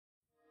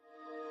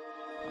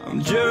I'm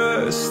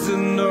just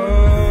enough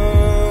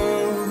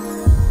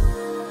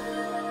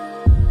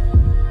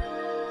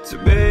to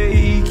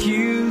make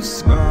you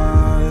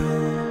smile,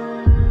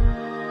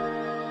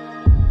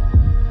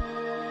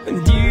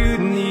 and you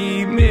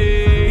need me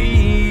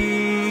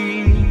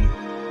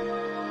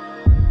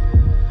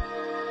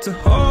to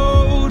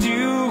hold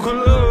you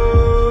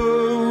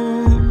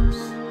close,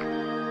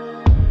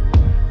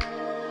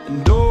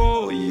 and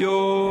all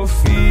your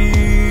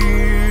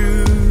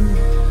fears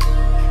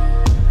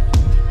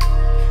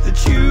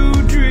that you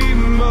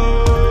dream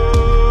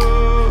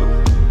of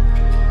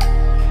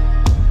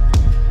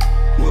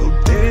will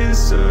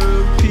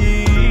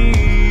disappear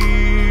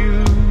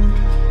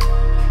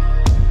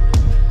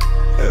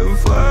and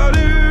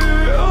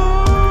flutter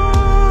on.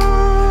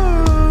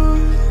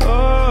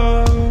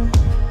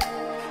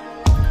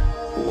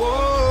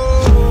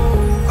 Whoa,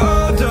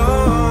 hold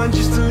on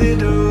just a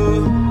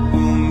little.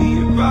 We'll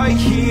meet right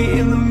here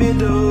in the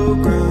middle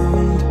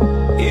ground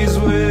is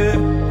where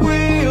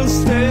we'll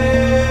stand.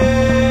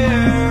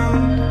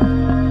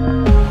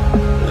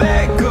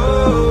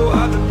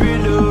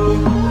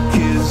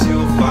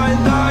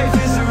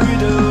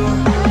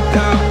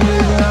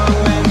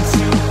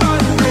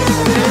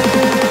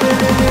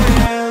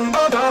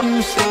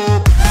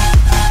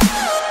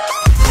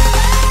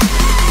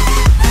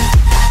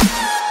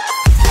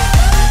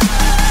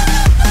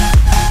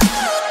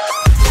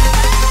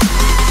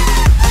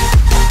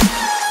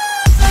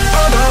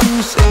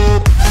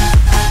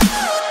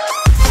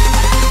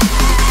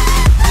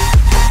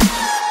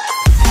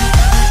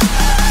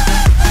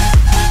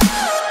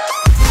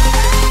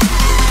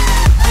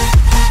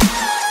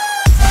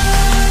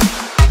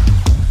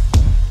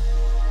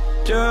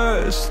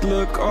 Just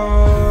look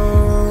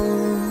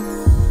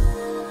on,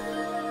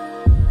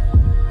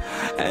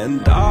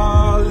 and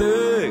I'll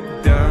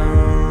look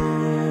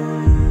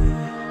down,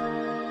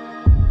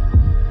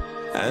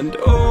 and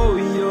all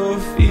your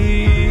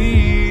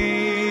fears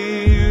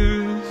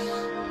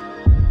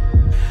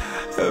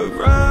have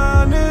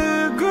run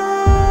aground.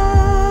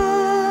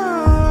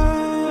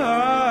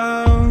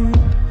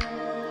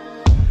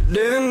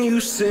 Then you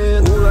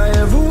said, all I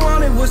ever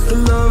wanted was to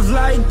love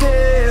like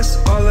this.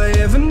 All I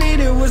ever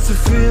needed was to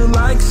feel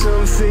like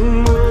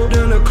something more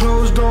than a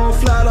closed door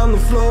flat on the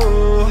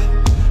floor.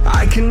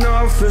 I can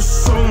offer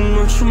so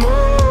much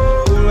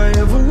more. All I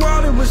ever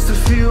wanted was to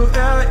feel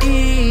at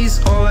ease.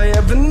 All I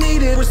ever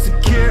needed was to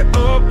get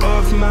up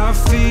off my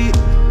feet.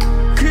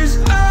 'Cause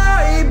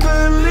I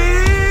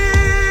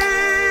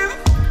believe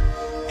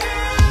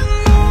in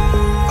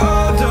love.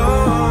 Hold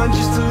on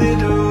just a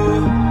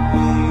little.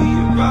 We'll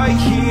meet right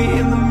here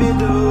in the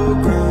middle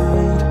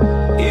ground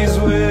is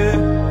where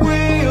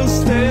we'll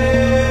stand.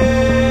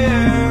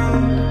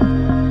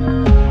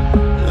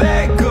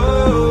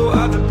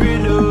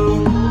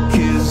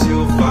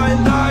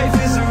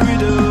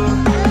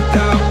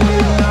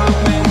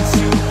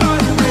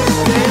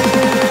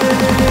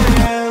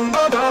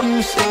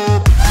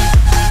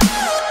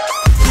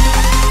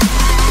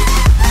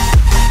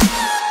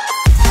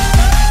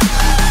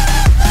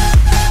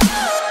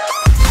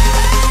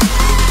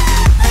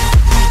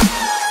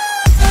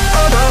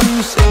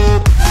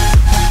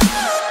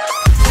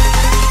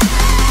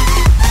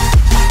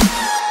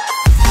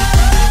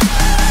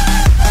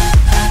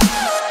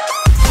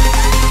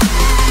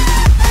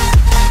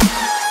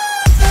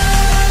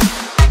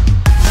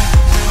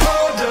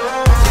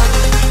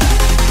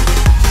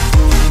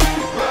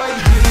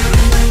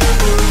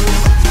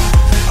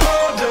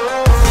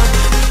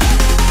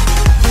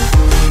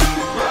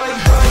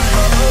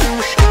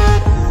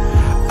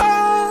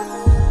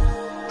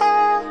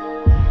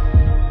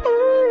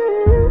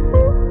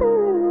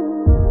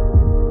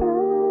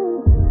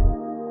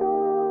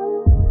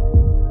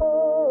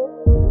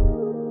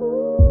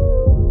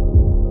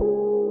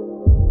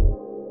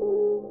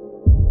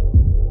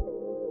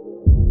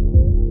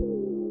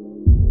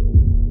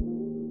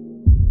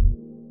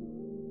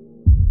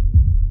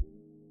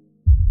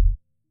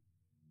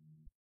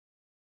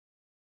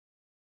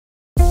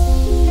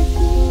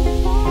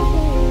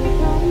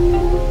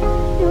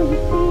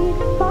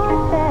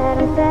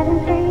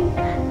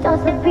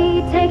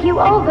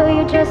 Over,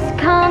 you just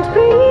can't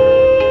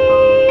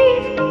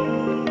breathe.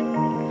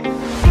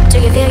 Do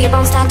you feel your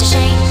bones start to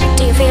shake?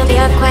 Do you feel the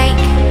earthquake?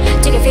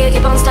 Do you feel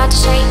your bones start to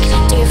shake?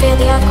 Do you feel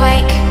the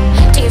earthquake?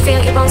 Do you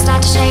feel your bones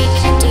start to shake?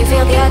 Do you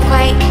feel the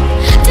earthquake?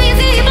 Do you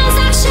feel your bones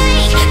start to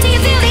shake? Do you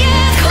feel the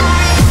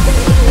earthquake?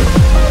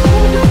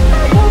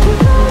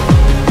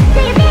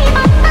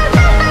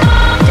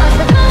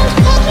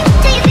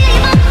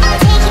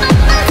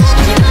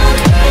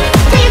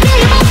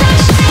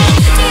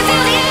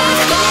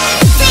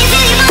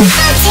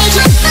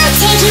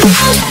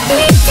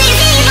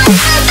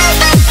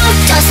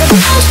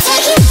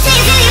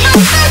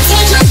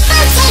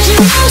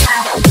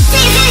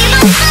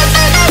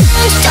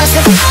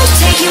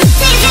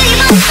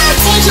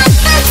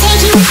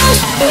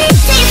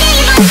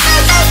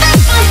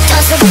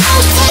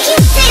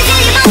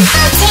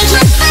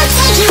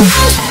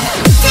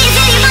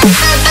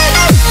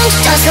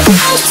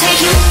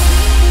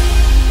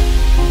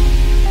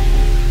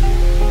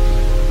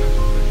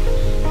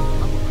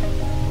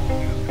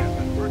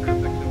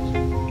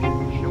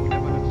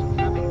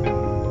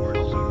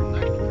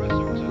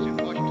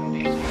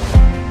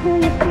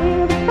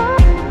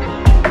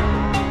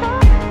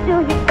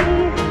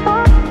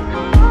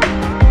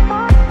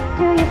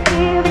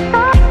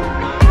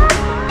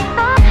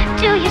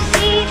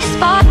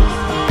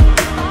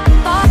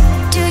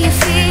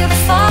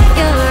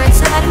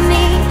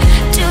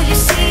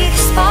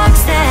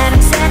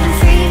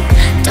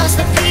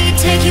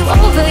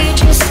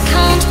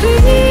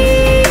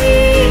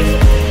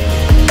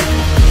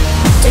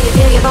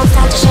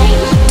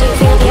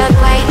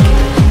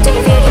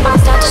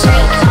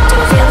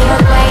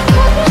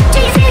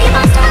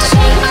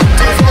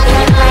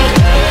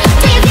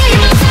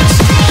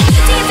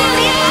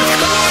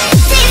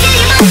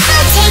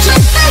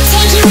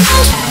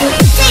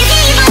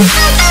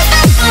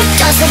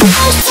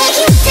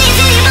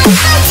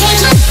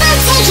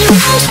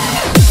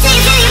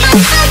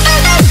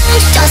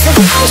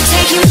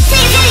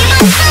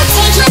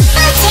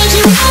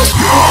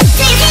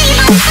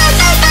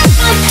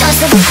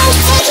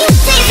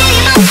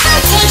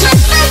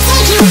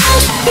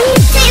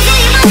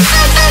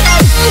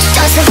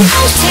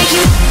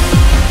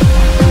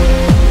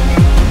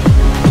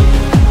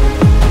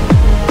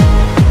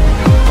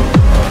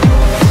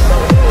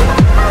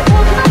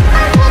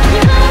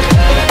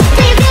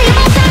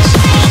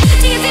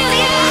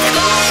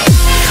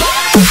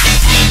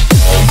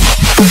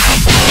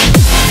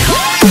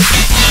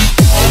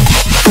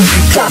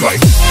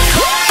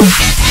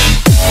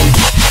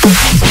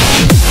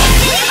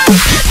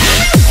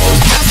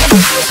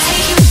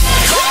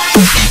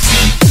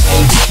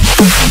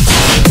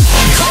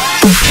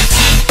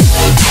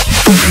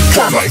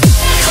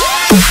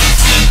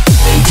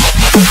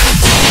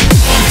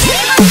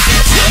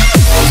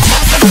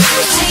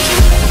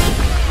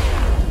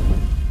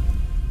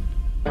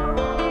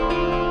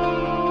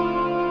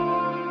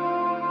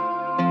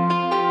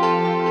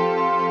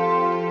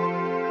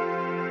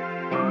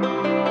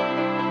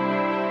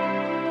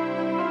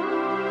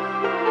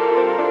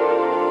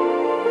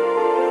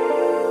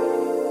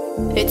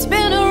 It's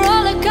been a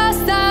roller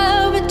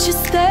coaster, but you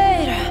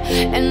stayed.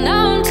 And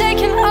now I'm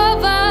taking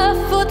over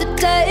for the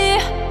day.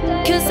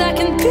 Cause I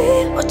can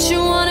be what you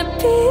wanna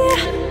be,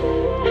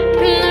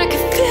 and I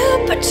can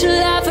feel but you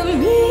love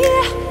me.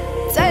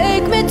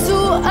 Take me to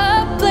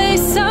a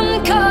place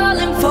I'm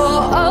calling for.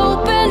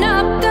 Open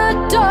up the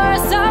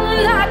doors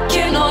I'm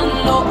knocking on.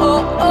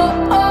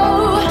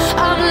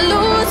 I'm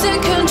losing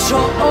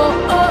control.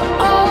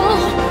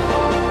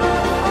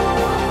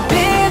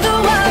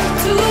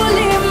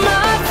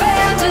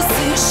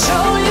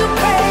 Show you,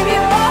 baby,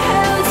 your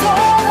hands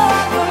all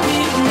over me.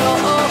 No,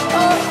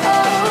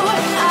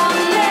 I'll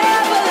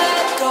never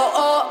let go.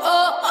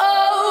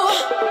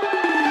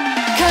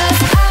 'Cause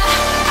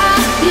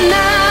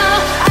now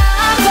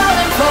I'm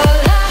falling for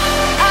love.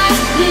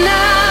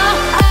 Now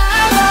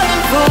I'm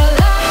falling for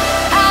love.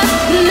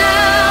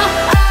 Now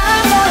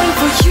I'm falling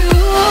for you.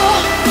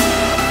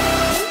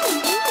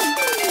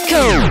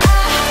 Go.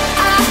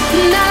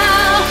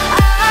 Now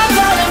I'm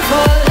falling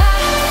for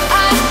love.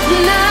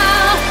 Now.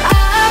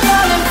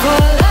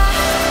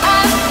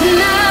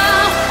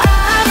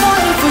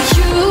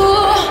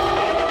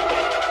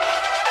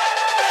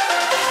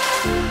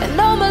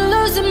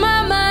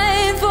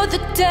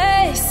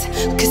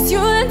 Cause you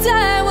and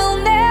I will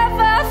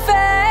never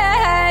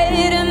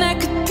fade. And I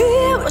could be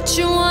what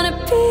you wanna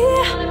be,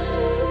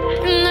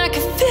 and I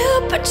could feel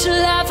but you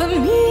love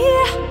me.